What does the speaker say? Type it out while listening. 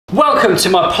Welcome to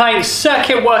my plank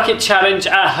circuit workout challenge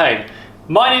at home.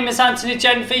 My name is Anthony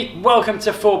Genvy. Welcome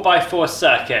to 4x4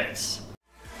 circuits.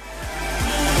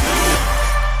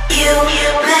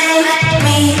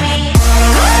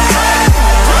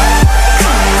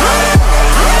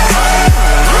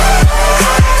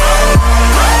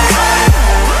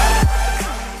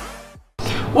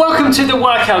 Welcome to the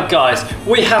workout, guys.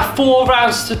 We have 4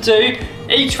 rounds to do.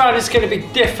 Each round is going to be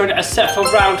different except for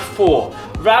round 4.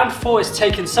 Round 4 is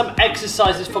taking some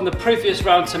exercises from the previous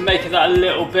round to make it that a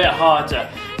little bit harder.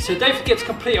 So don't forget to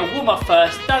complete a warm-up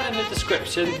first. Down in the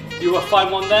description you will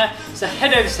find one there. So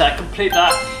head over to that, complete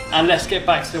that, and let's get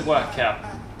back to the workout.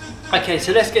 Okay,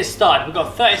 so let's get started. We've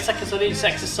got 30 seconds on each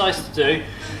exercise to do.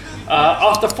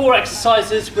 After 4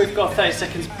 exercises, we've got 30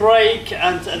 seconds break,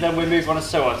 and then we move on and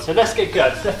so on. So let's get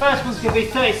good. So the first one's going to be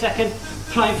 30-second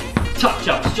plank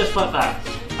touch-ups, just like that.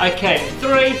 Okay,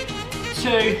 3,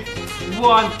 2,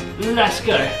 1, let's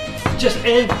go. Just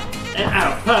in and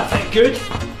out. Perfect, good.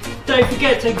 Don't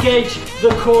forget to engage the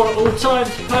core at all times.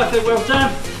 Perfect, well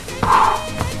done.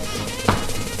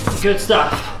 Good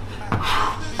stuff.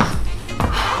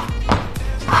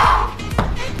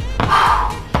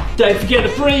 Don't forget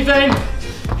the breathing.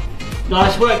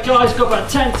 Nice work, guys. Got about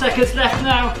 10 seconds left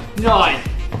now. 9,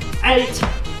 8,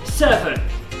 7,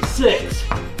 6,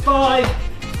 5,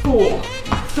 4,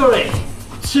 3,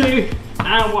 2,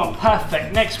 and 1.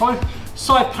 Perfect. Next one,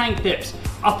 side plank dips.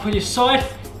 Up on your side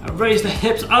and raise the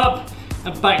hips up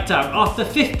and back down. After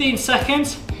 15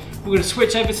 seconds, we're going to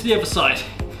switch over to the other side.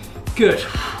 Good.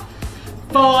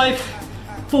 5,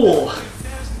 4,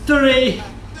 3,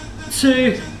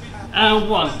 2, and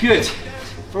 1. Good.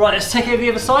 Right, let's take it to the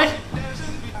other side.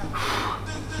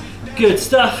 Good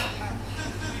stuff.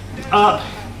 Up,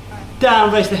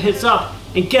 down, raise the hips up,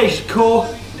 engage the core.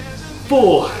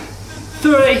 4,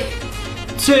 3,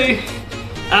 2,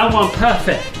 and 1.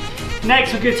 Perfect.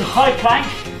 Next, we're going to high plank,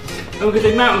 and we're going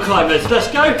to do mountain climbers. Let's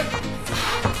go.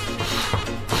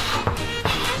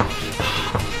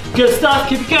 Good stuff.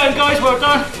 Keep it going, guys. Well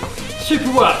done.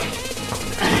 Super work.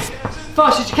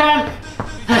 Fast as you can.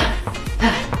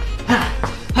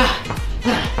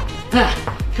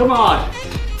 Come on.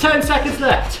 10 seconds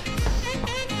left.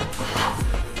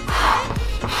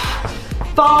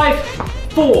 5,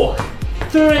 4,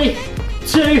 3,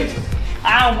 2,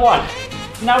 and 1.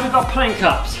 Now we've got plank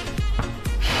ups.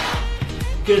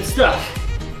 Good stuff.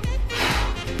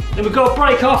 Then we've got a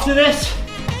break after this.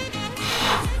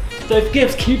 Don't forget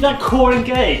to keep that core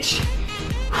engaged.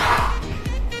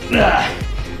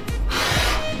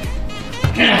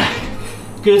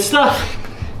 Good stuff.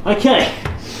 Okay,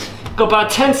 got about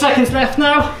 10 seconds left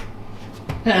now.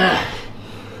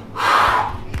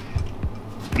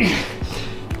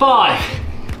 5,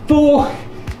 4,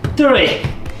 3,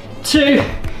 2,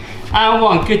 and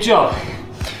 1. Good job.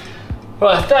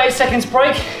 Right, 30 seconds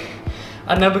break,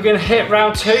 and then we're going to hit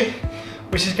round 2,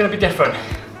 which is going to be different.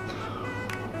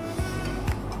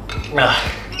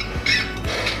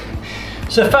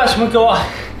 So the first one we've got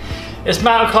is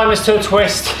mountain climbers to a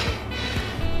twist.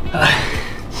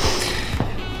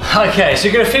 Okay, so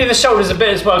you're going to feel the shoulders a bit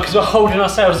as well because we're holding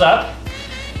ourselves up.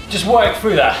 Just work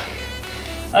through that.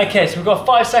 Okay, so we've got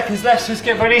 5 seconds left, so let's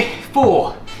get ready.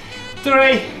 4,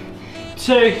 3,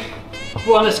 2,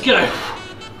 1, let's go.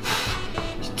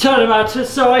 Turn them out to the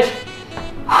side.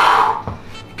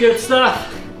 Good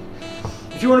stuff.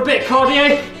 If you want a bit of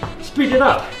cardio, speed it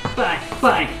up. Bang,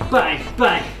 bang, bang,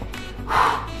 bang.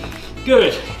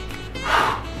 Good.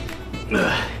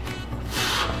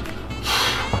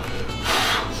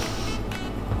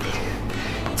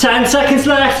 10 seconds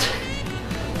left.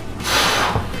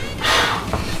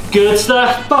 Good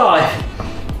stuff. 5,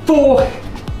 4,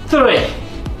 3,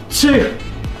 2,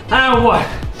 and 1.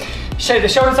 Shake the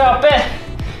shoulders out a bit.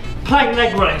 Plank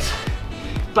leg raise.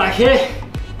 Back here,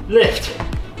 lift.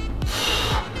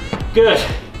 Good.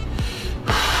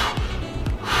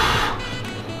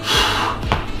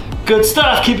 Good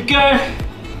stuff, keep it going.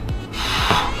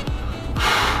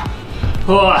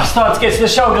 Oh, start to get to the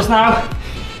shoulders now.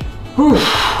 Whew.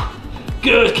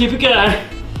 Good, keep it going.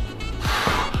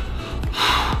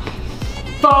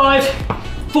 5,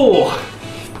 4,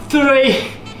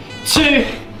 3, 2,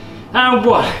 and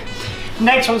 1.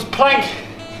 Next one's plank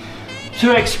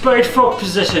to explode frog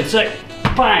position. So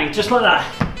bang, just like that.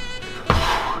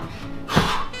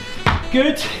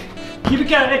 Good, keep it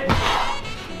going.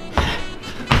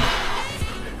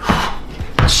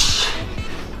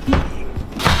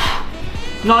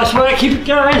 Nice work, keep it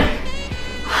going.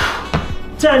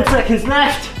 10 seconds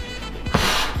left.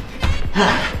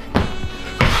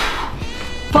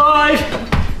 5,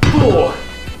 4,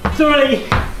 3,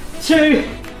 2,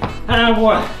 and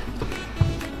 1.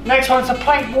 Next one's a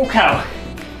plank walkout.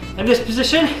 In this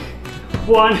position,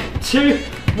 1, 2,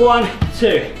 1,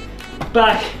 2.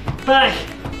 Back, back,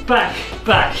 back,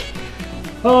 back.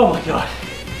 Oh my God.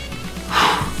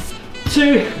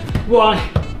 2, 1,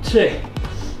 2.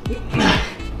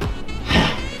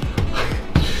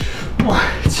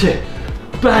 1, 2.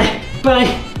 Bang,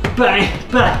 bang,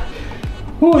 bang, bang.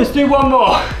 Ooh, let's do one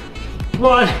more.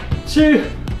 1, 2,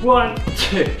 1,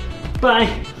 2.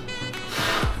 Bang.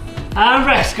 And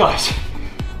rest, guys.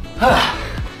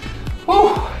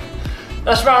 Woo.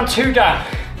 That's round 2 down.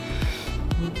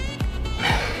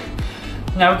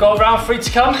 Now we've got round 3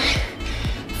 to come.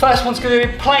 First one's going to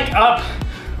be plank up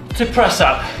to press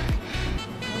up.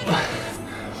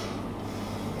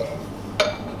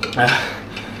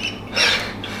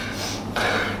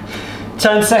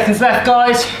 10 seconds left,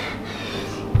 guys.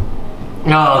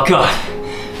 Oh God.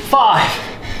 5,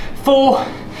 4,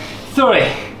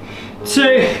 3,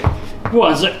 2,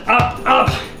 1. So up, up,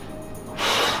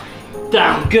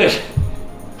 down. Good.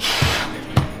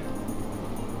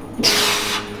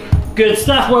 Good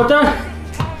stuff. Well done.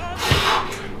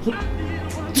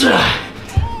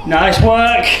 Nice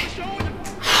work.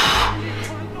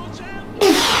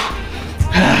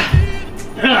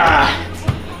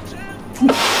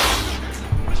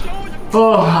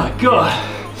 Oh my God.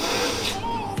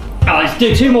 Oh, let's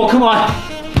do 2 more, come on.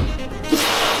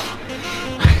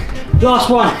 Last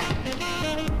one.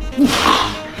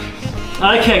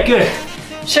 Okay, good.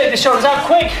 Shake the shoulders out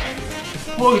quick.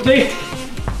 What we do,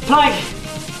 plank,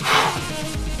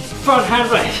 front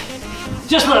hand raise.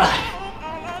 Just like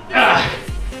that.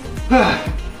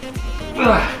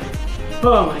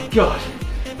 Oh my God.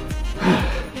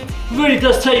 Really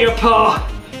does take you apart.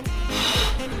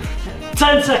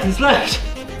 10 seconds left.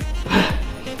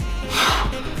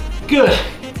 Good.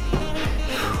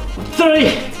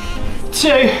 3, 2,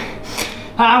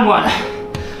 and 1.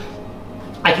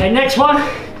 Okay, next one.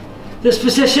 This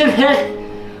position here.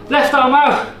 Left arm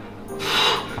out.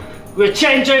 We'll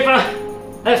change over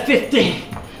at 15.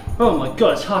 Oh my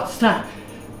God, it's hard to stand.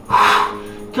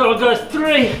 Come on, guys.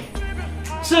 3,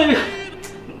 2,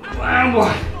 and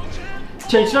 1.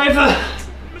 Change over.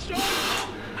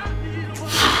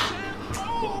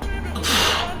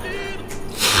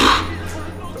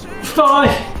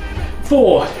 5,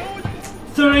 4,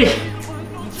 3,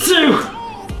 2,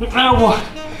 and 1.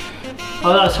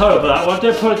 Oh, that's horrible, that one.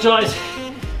 Don't apologise.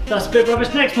 That's a bit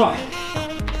rubbish. Next one.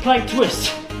 Plank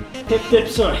twist. Hip dip,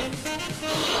 sorry.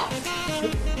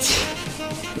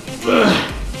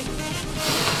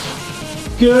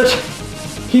 Good.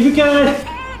 Keep it going.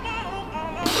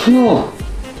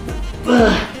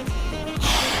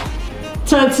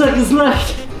 10 seconds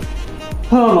left.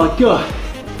 Oh my God.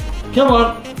 Come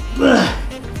on.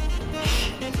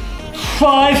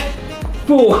 5,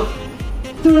 4,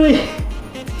 3,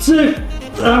 2,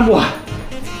 and 1.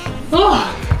 Oh.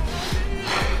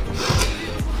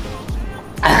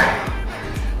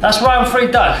 That's round 3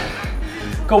 done.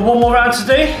 Got one more round to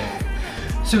do.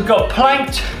 So we've got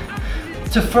planked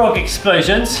to frog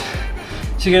explosions.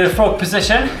 So you get a frog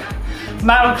position.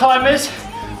 Mountain climbers,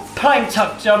 plank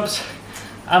tuck jumps,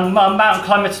 and mountain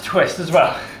climber to twist as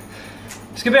well.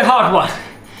 It's gonna be a hard one.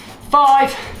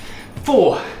 5,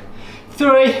 4,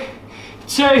 3,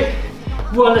 2,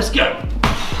 1, let's go.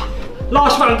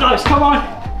 Last round, guys, come on.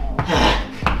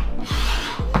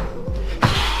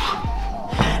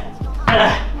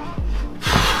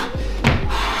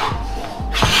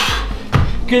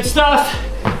 Good stuff.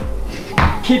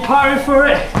 Keep powering for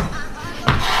it.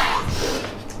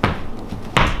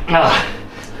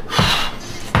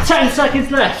 10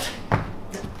 seconds left.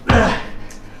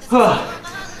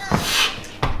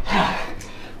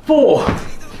 4,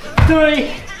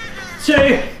 3,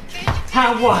 2,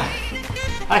 and 1.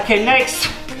 Okay, next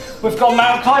we've got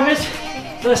mountain climbers.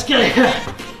 Let's go.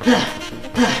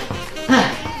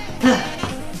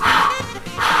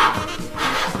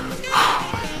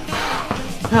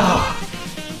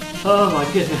 Oh my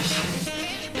goodness.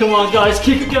 Come on guys,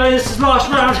 keep it going, this is last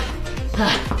round.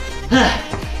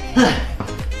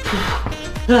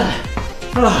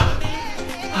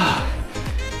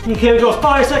 Okay, we've got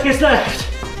 5 seconds left.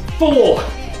 4,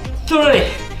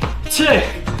 3, 2,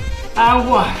 and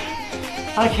 1.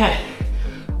 Okay,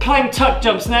 plank tuck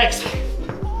jumps next.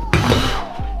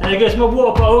 There goes my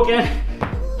water bottle again.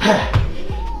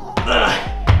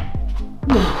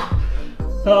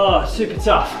 Oh, super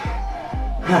tough.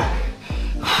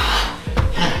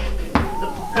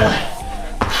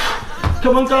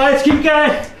 Come on guys, keep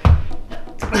going.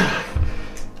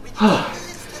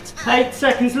 8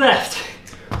 seconds left.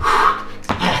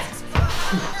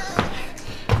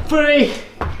 3,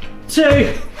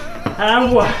 2,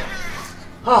 and 1.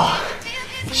 Oh,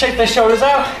 shake those shoulders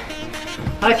out.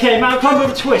 Okay, now come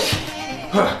with a twist.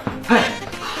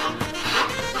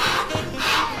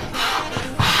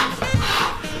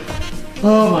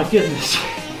 Oh my goodness.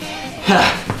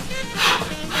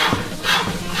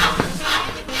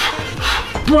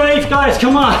 Brave guys,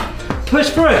 come on. Push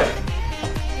through.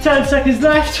 10 seconds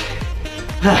left.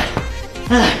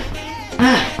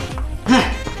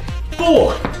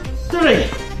 4, 3,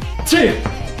 2,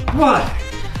 1.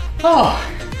 Oh.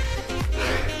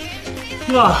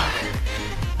 Oh.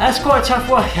 That's quite a tough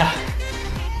workout.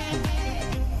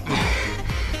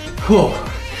 Cool.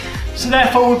 So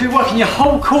therefore we'll be working your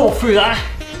whole core through that,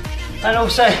 and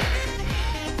also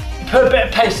put a bit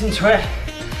of pace into it.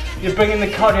 You're bringing the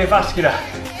cardiovascular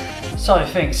side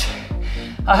of things.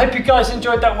 I hope you guys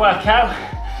enjoyed that workout.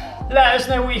 Let us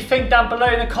know what you think down below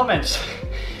in the comments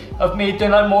of me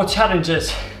doing like more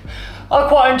challenges. I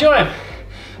quite enjoy them.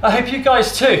 I hope you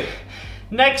guys too.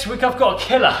 Next week I've got a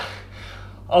killer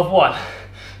of one.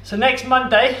 So next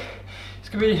Monday, it's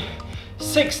gonna be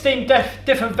 16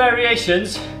 different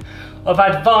variations of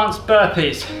advanced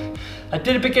burpees. I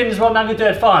did a beginner's one, now I'm gonna do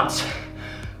advanced.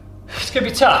 It's gonna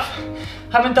be tough.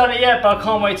 Haven't done it yet, but I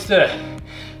can't wait to do it.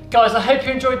 Guys, I hope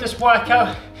you enjoyed this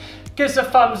workout. Give us a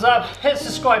thumbs up, hit the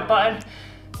subscribe button,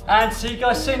 and see you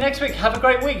guys soon next week. Have a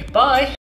great week, bye.